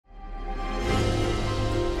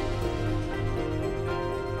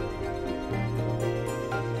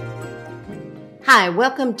Hi,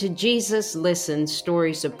 welcome to Jesus Listens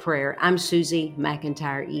Stories of Prayer. I'm Susie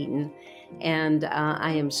McIntyre Eaton, and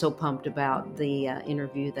I am so pumped about the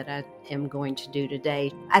interview that I am going to do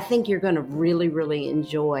today. I think you're going to really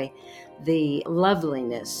enjoy the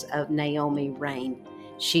loveliness of Naomi Raine.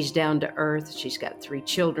 She's down to earth. She's got 3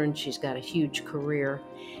 children. She's got a huge career,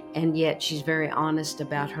 and yet she's very honest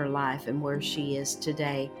about her life and where she is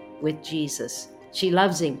today with Jesus. She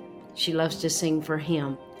loves him. She loves to sing for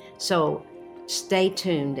him. So stay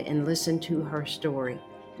tuned and listen to her story.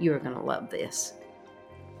 You're going to love this.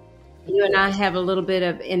 You and I have a little bit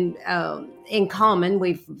of in common.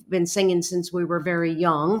 We've been singing since we were very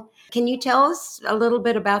young. Can you tell us a little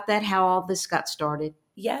bit about that? How all this got started?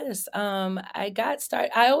 Yes, I got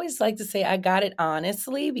started. I always like to say I got it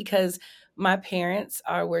honestly because my parents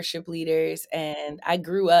are worship leaders and I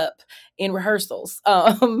grew up in rehearsals.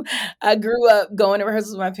 I grew up going to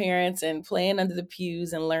rehearsals with my parents and playing under the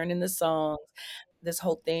pews and learning the songs. This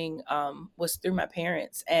whole thing was through my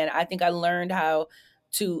parents. And I think I learned how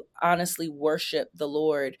to honestly worship the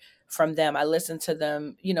Lord from them. I listened to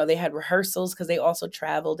them. They had rehearsals because they also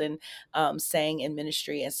traveled and sang in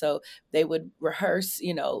ministry. And so they would rehearse,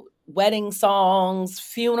 wedding songs,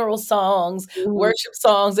 funeral songs, Mhm. worship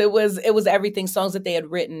songs. It was everything, songs that they had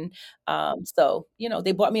written.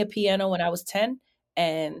 They bought me a piano when I was 10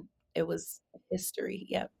 and it was history.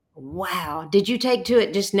 Yeah. Wow. Did you take to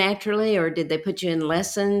it just naturally, or did they put you in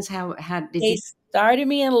lessons? How did They you? started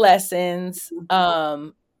me in lessons.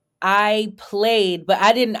 I played, but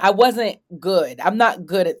I wasn't good. I'm not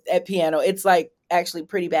good at piano. It's like actually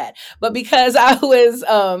pretty bad. But because I'm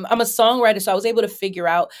a songwriter, so I was able to figure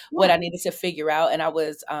out what Yeah. I needed to figure out. And I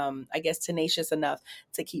was, I guess, tenacious enough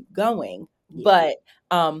to keep going. Yeah.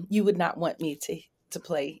 But you would not want me to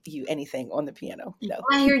play you anything on the piano. No,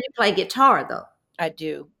 I hear you play guitar though. I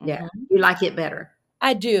do. Yeah. Mhm. You like it better.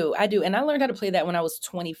 I do, and I learned how to play that when I was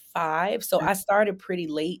 25, so I started pretty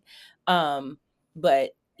late,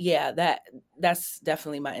 but yeah, that's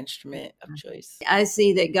definitely my instrument of choice. I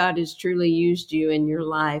see that God has truly used you in your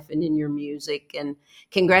life and in your music, and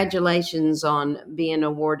congratulations on being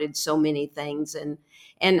awarded so many things. And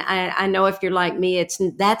I know if you're like me,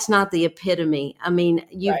 that's not the epitome. I mean,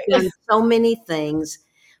 you've Right. done so many things,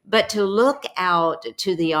 but to look out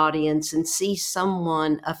to the audience and see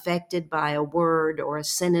someone affected by a word or a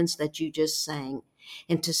sentence that you just sang,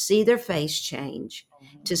 and to see their face change,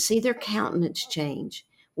 to Mhm. see their countenance change,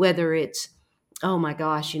 whether it's, oh my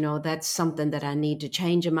gosh, that's something that I need to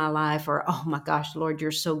change in my life, or, oh my gosh, Lord, you're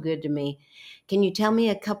so good to me. Can you tell me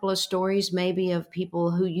a couple of stories maybe of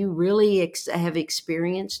people who you really have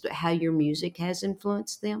experienced how your music has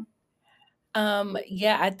influenced them?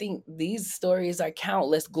 Yeah, I think these stories are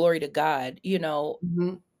countless, glory to God,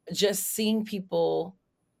 Hmm. just seeing people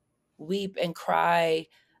weep and cry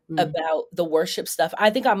Mm. about the worship stuff. I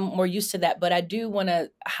think I'm more used to that, but I do want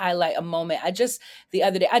to highlight a moment. The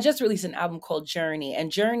other day, I just released an album called Journey,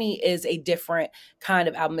 and Journey is a different kind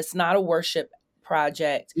of album. It's not a worship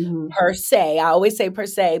project Hmm. per se. I always say per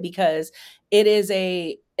se because it is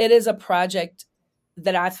a project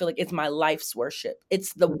that I feel like it's my life's worship.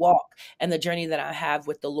 It's the walk and the journey that I have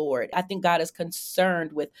with the Lord. I think God is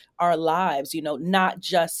concerned with our lives, not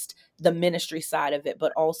just the ministry side of it,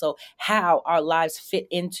 but also how our lives fit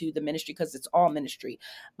into the ministry because it's all ministry,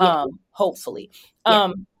 Yeah. hopefully.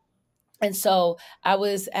 Yeah. And so I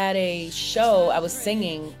was at a show, I was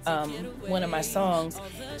singing one of my songs,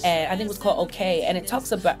 and I think it was called Okay. And it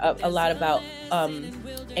talks about a lot about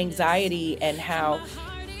anxiety and how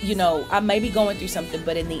I may be going through something,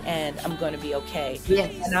 but in the end, I'm going to be okay. And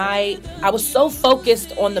Yes. I was so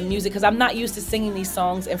focused on the music because I'm not used to singing these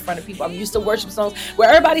songs in front of people. I'm used to worship songs where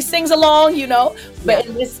everybody sings along, Yeah. But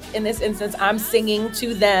in this instance, I'm singing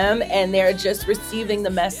to them, and they're just receiving the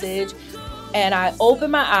message. And I open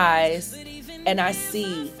my eyes, and I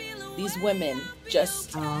see these women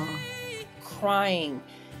just Oh, crying.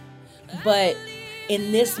 But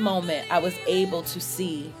in this moment, I was able to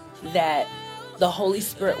see that the Holy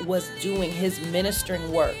Spirit was doing his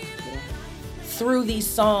ministering work yeah. through these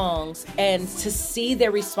songs, and to see their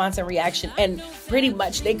response and reaction. And pretty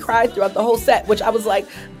much they cried throughout the whole set, which I was like,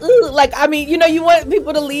 ugh, like, I mean, you want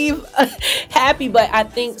people to leave happy, but I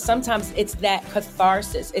think sometimes it's that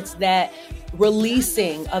catharsis. It's that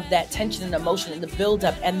releasing of that tension and emotion and the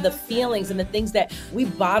buildup and the feelings and the things that we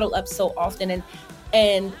bottle up so often,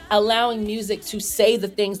 and allowing music to say the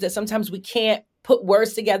things that sometimes we can't put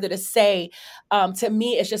words together to say. To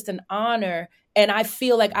me, it's just an honor. And I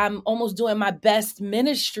feel like I'm almost doing my best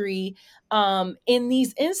ministry in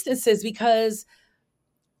these instances because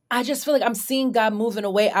I just feel like I'm seeing God move in a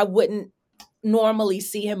way I wouldn't normally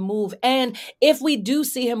see him move. And if we do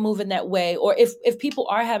see him move in that way, or if people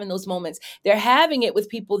are having those moments, they're having it with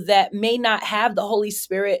people that may not have the Holy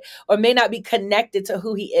Spirit or may not be connected to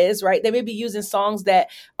who he is, right? They may be using songs that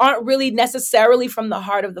aren't really necessarily from the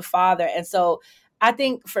heart of the Father. And so I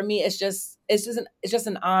think for me, it's just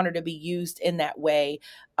an honor to be used in that way.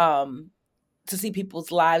 To see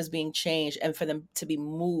people's lives being changed and for them to be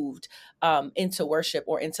moved into worship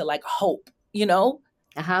or into like hope, you know?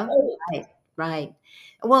 Uh-huh. Hope. Right. Right.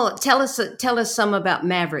 Well, tell us some about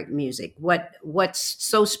Maverick music. What's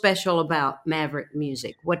so special about Maverick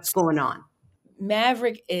music? What's going on?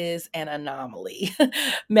 Maverick is an anomaly.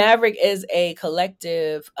 Maverick is a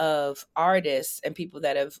collective of artists and people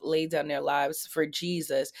that have laid down their lives for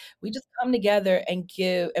Jesus. We just come together and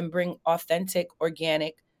give and bring authentic,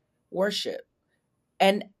 organic worship.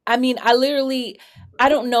 And I mean, I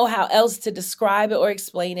don't know how else to describe it or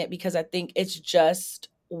explain it because I think it's just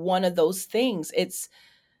one of those things. It's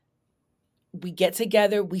we get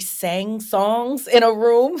together, we sang songs in a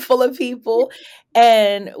room full of people,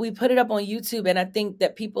 and we put it up on YouTube. And I think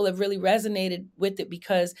that people have really resonated with it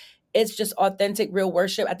because it's just authentic, real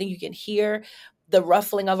worship. I think you can hear the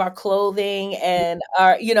ruffling of our clothing and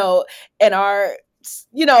our,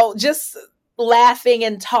 just laughing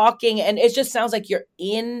and talking. And it just sounds like you're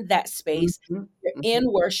in that space. Mhm. You're Mhm.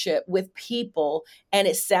 in worship with people and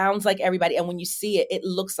it sounds like everybody. And when you see it, it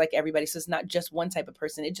looks like everybody. So it's not just one type of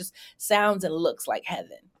person. It just sounds and looks like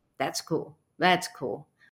heaven. That's cool. That's cool.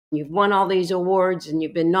 You've won all these awards and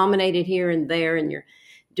you've been nominated here and there and you're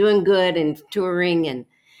doing good and touring and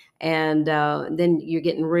then you're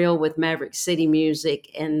getting real with Maverick City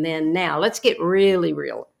Music. And then now let's get really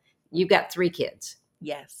real. You've got 3 kids.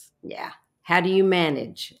 Yes. Yeah. How do you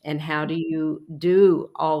manage and how do you do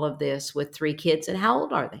all of this with 3 kids and how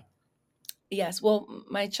old are they? Yes. Well,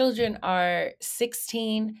 my children are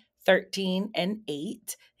 16, 13, and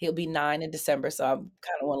 8. He'll be 9 in December, so I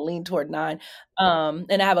kind of want to lean toward 9.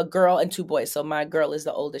 And I have a girl and 2 boys. So my girl is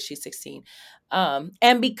the oldest, she's 16.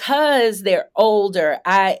 And because they're older,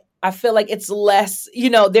 I feel like it's less,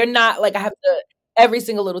 they're not like I have to every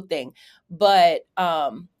single little thing. But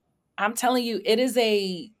I'm telling you, it is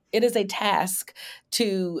a task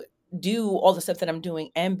to do all the stuff that I'm doing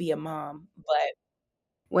and be a mom. But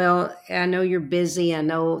Well, I know you're busy. I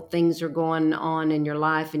know things are going on in your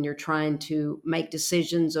life and you're trying to make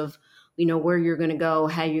decisions of, where you're going to go,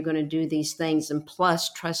 how you're going to do these things, and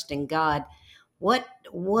plus trusting God. What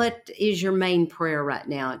is your main prayer right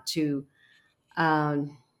now to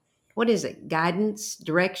um, what is it? Guidance,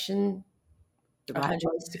 direction, the right 100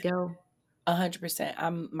 place to go?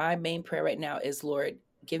 100%. My main prayer right now is, Lord,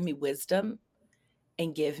 give me wisdom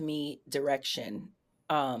and give me direction.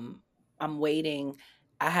 Um, I'm waiting.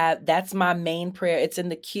 That's my main prayer. It's in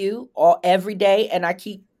the queue all every day, and I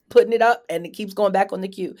keep putting it up, and it keeps going back on the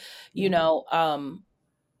queue. You Yeah. know,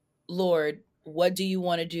 Lord, what do you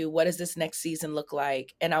want to do? What does this next season look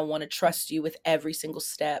like? And I want to trust you with every single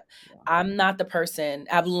step. Yeah. I'm not the person,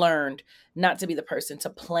 I've learned not to be the person to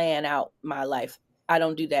plan out my life. I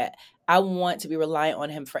don't do that. I want to be reliant on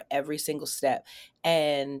him for every single step.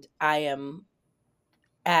 And I am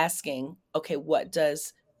asking, okay, what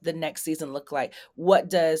does the next season look like? What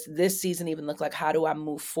does this season even look like? How do I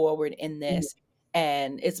move forward in Mhm. this?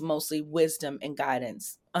 And it's mostly wisdom and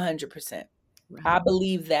guidance, 100%. I Right.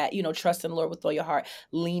 believe that, trust in the Lord with all your heart.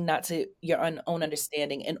 Lean not to your own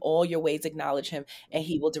understanding. In all your ways, acknowledge him, and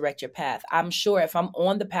he will direct your path. I'm sure if I'm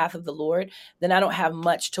on the path of the Lord, then I don't have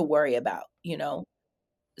much to worry about. That's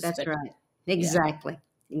Especially, right. yeah, Exactly.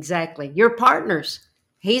 Exactly. You're partners.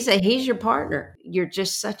 He's your partner. You're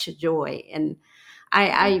just such a joy. And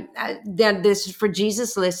that this is for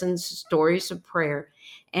Jesus Listens Stories of Prayer.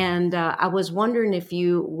 And I was wondering if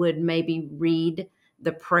you would maybe read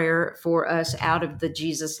the prayer for us out of the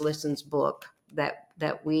Jesus Listens book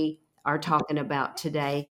that we are talking about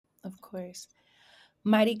today. of course.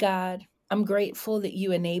 Mighty God, I'm grateful that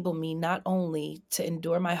you enable me not only to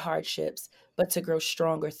endure my hardships, but to grow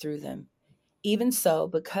stronger through them. Even so,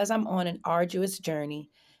 because I'm on an arduous journey,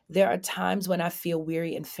 there are times when I feel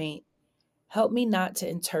weary and faint. Help me not to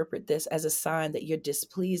interpret this as a sign that you're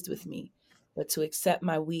displeased with me, but to accept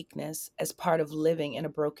my weakness as part of living in a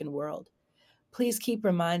broken world. Please keep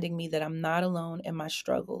reminding me that I'm not alone in my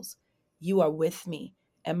struggles. You are with me,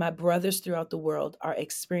 and my brothers throughout the world are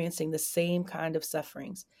experiencing the same kind of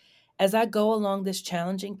sufferings. As I go along this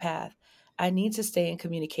challenging path, I need to stay in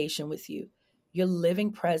communication with you. Your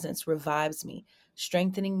living presence revives me,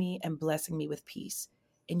 strengthening me and blessing me with peace.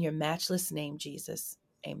 In your matchless name, Jesus.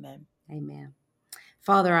 Amen. Amen.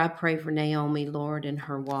 Father, I pray for Naomi, Lord, in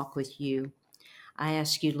her walk with you. I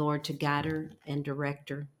ask you, Lord, to guide her and direct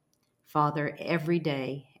her. Father, every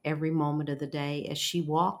day, every moment of the day, as she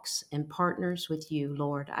walks and partners with you,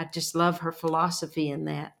 Lord. I just love her philosophy in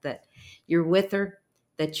that you're with her,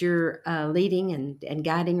 that you're leading and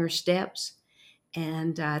guiding her steps.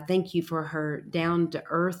 And thank you for her down to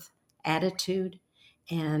earth attitude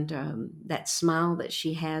and that smile that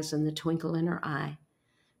she has and the twinkle in her eye.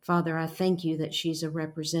 Father, I thank you that she's a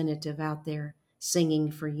representative out there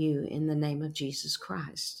singing for you in the name of Jesus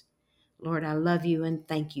Christ. Lord, I love you and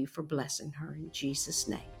thank you for blessing her in Jesus'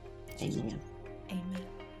 name. Amen. Amen.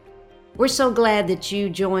 We're so glad that you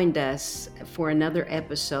joined us for another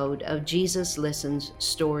episode of Jesus Listens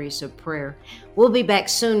Stories of Prayer. We'll be back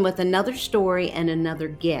soon with another story and another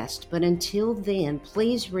guest. But until then,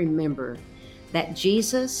 please remember that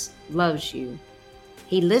Jesus loves you.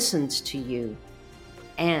 He listens to you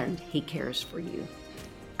and he cares for you.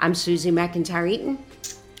 I'm Susie McIntyre Eaton,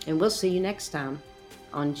 and we'll see you next time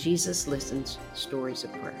on Jesus Listens Stories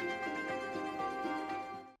of Prayer.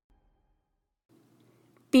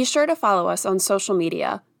 Be sure to follow us on social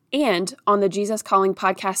media and on the Jesus Calling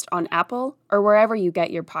podcast on Apple or wherever you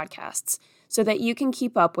get your podcasts so that you can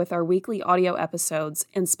keep up with our weekly audio episodes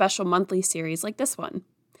and special monthly series like this one.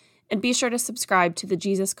 And be sure to subscribe to the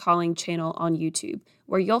Jesus Calling channel on YouTube,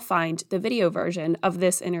 where you'll find the video version of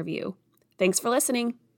this interview. Thanks for listening.